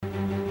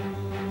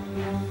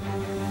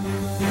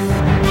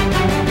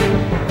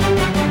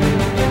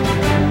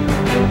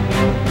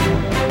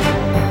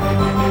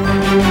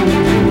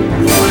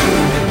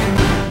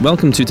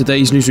Welcome to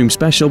today's Newsroom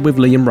Special with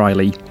Liam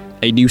Riley.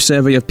 A new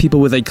survey of people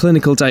with a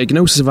clinical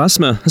diagnosis of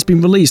asthma has been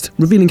released,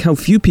 revealing how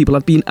few people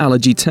have been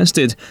allergy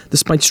tested,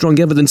 despite strong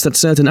evidence that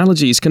certain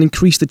allergies can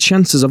increase the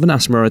chances of an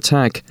asthma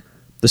attack.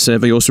 The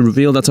survey also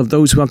revealed that of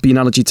those who have been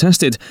allergy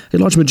tested, a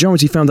large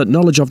majority found that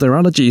knowledge of their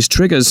allergies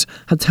triggers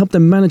had helped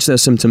them manage their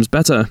symptoms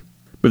better.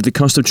 With the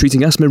cost of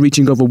treating asthma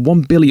reaching over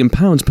 £1 billion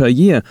per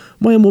year,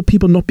 why are more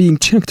people not being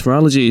checked for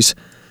allergies?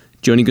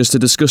 Joining us to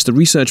discuss the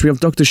research, we have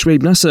Dr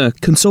Shuaib Nasser,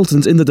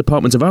 consultant in the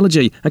Department of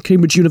Allergy at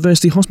Cambridge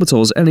University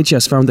Hospital's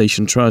NHS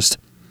Foundation Trust.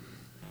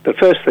 The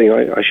first thing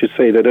I should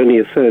say that only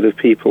a third of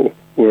people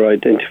were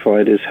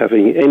identified as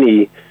having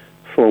any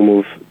form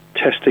of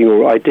testing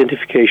or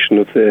identification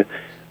of their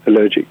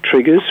allergic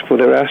triggers for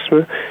their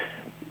asthma,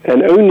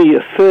 and only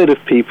a third of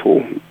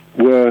people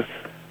were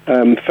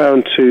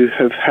found to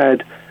have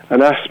had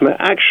an asthma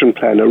action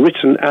plan, a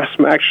written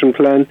asthma action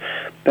plan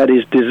that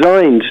is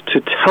designed to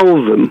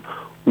tell them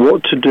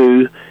what to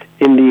do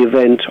in the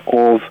event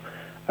of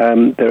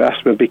their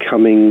asthma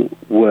becoming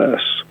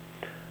worse.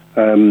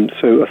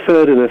 So a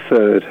third and a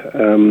third,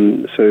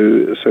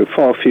 so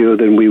far fewer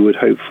than we would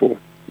hope for.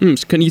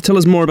 Can you tell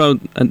us more about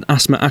an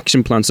asthma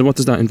action plan? So what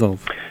does that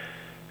involve?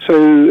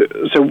 So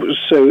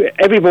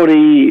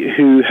everybody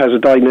who has a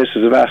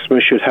diagnosis of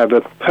asthma should have a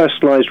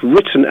personalised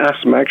written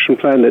asthma action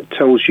plan that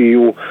tells you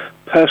your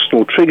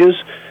personal triggers.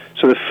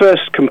 So the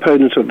first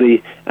component of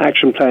the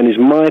action plan is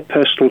my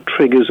personal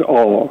triggers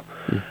are.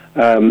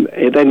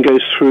 It then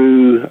goes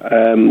through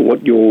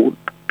what your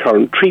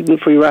current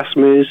treatment for your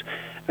asthma is,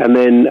 and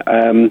then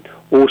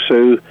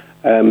also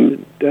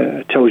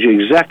tells you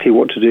exactly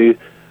what to do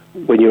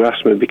when your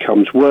asthma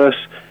becomes worse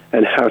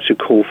and how to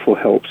call for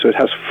help. So it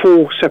has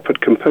 4 separate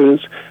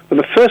components, but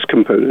the first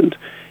component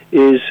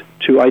is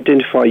to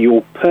identify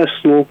your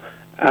personal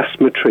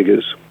asthma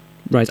triggers.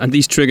 Right, and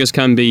these triggers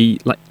can be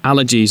like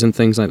allergies and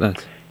things like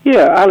that?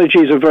 Yeah,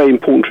 allergies are a very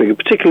important trigger,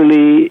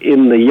 particularly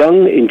in the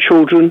young, in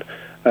children.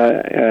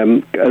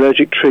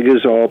 Allergic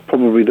triggers are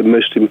probably the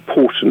most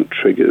important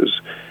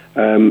triggers.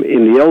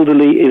 In the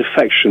elderly,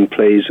 infection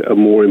plays a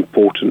more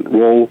important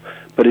role,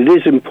 but it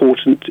is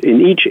important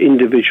in each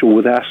individual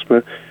with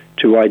asthma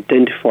to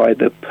identify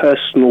the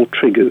personal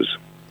triggers.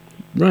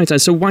 Right,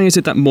 and so why is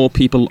it that more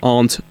people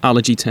aren't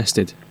allergy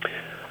tested?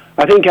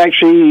 I think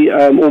actually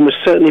almost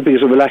certainly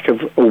because of a lack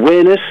of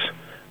awareness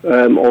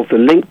of the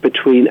link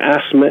between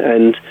asthma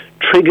and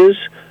triggers,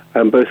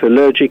 both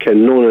allergic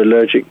and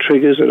non-allergic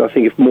triggers. And I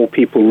think if more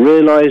people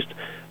realized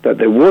that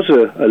there was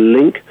a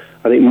link,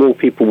 I think more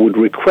people would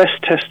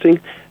request testing,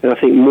 and I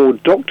think more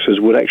doctors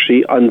would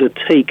actually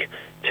undertake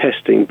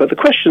testing. But the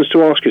question is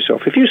to ask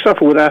yourself, if you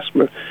suffer with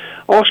asthma,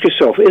 ask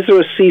yourself, is there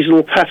a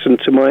seasonal pattern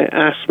to my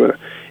asthma?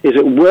 Is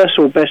it worse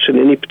or better in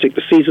any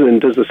particular season,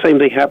 and does the same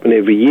thing happen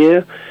every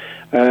year?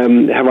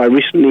 Have I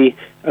recently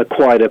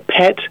acquired a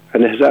pet,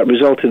 and has that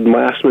resulted in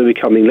my asthma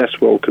becoming less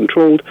well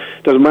controlled?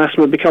 Does my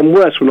asthma become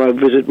worse when I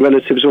visit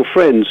relatives or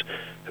friends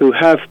who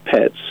have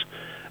pets?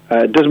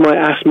 Does my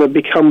asthma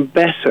become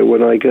better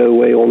when I go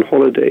away on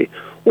holiday?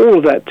 All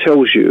of that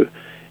tells you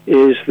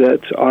is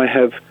that I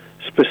have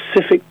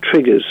specific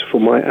triggers for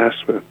my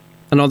asthma.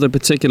 And are there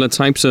particular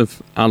types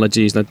of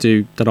allergies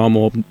that are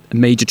more a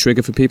major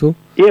trigger for people?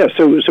 Yeah,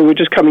 so we're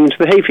just coming into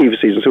the hay fever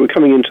season, so we're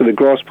coming into the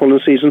grass pollen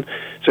season.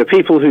 So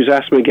people whose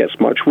asthma gets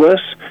much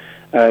worse,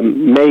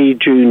 May,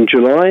 June,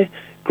 July,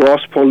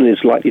 grass pollen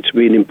is likely to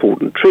be an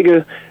important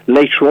trigger.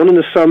 Later on in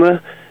the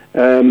summer,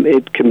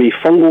 it can be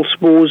fungal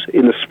spores.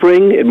 In the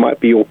spring, it might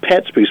be your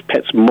pets, because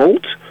pets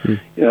molt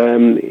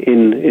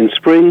in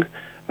spring,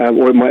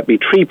 or it might be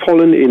tree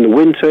pollen in the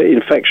winter,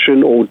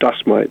 infection, or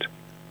dust mite.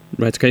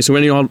 Right, okay, so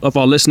any of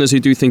our listeners who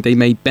do think they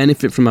may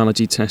benefit from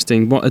allergy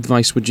testing, what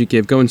advice would you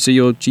give? Go and see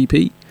your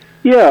GP?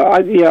 Yeah,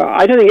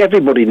 I don't think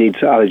everybody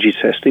needs allergy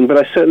testing, but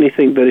I certainly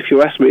think that if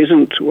your asthma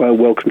isn't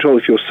well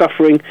controlled, if you're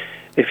suffering,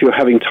 if you're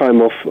having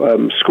time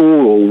off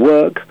school or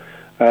work,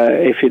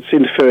 if it's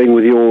interfering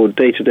with your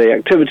day-to-day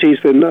activities,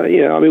 then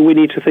we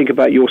need to think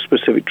about your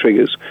specific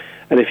triggers.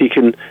 And if you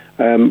can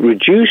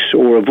reduce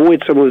or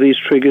avoid some of these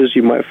triggers,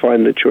 you might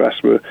find that your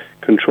asthma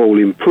control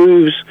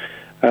improves.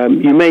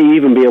 You may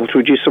even be able to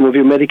reduce some of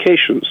your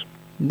medications.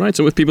 Right,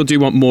 so if people do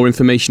want more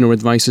information or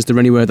advice, is there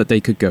anywhere that they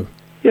could go?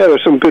 Yeah, there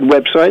are some good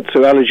websites.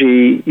 So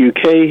Allergy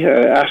UK,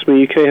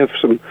 Asthma UK have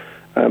some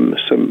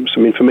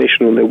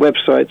information on their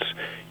websites.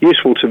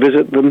 Useful to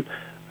visit them.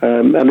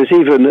 And there's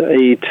even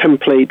a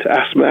template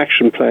asthma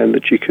action plan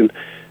that you can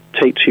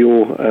take to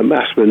your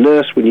asthma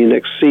nurse when you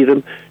next see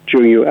them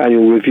during your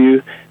annual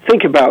review.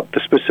 Think about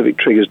the specific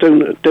triggers.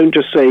 Don't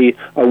just say,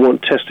 I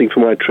want testing for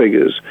my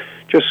triggers.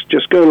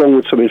 Just go along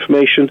with some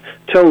information,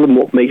 tell them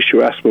what makes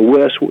your asthma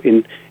worse,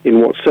 in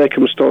what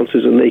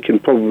circumstances, and they can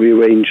probably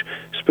arrange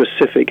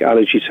specific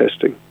allergy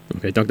testing.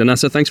 Okay, Dr.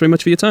 Nasser, thanks very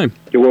much for your time.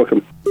 You're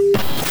welcome.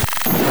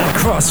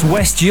 Across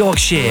West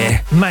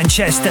Yorkshire,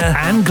 Manchester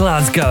and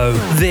Glasgow,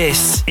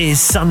 this is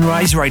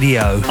Sunrise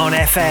Radio on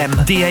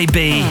FM,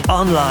 DAB,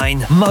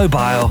 online,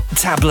 mobile,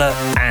 tablet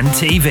and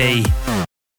TV.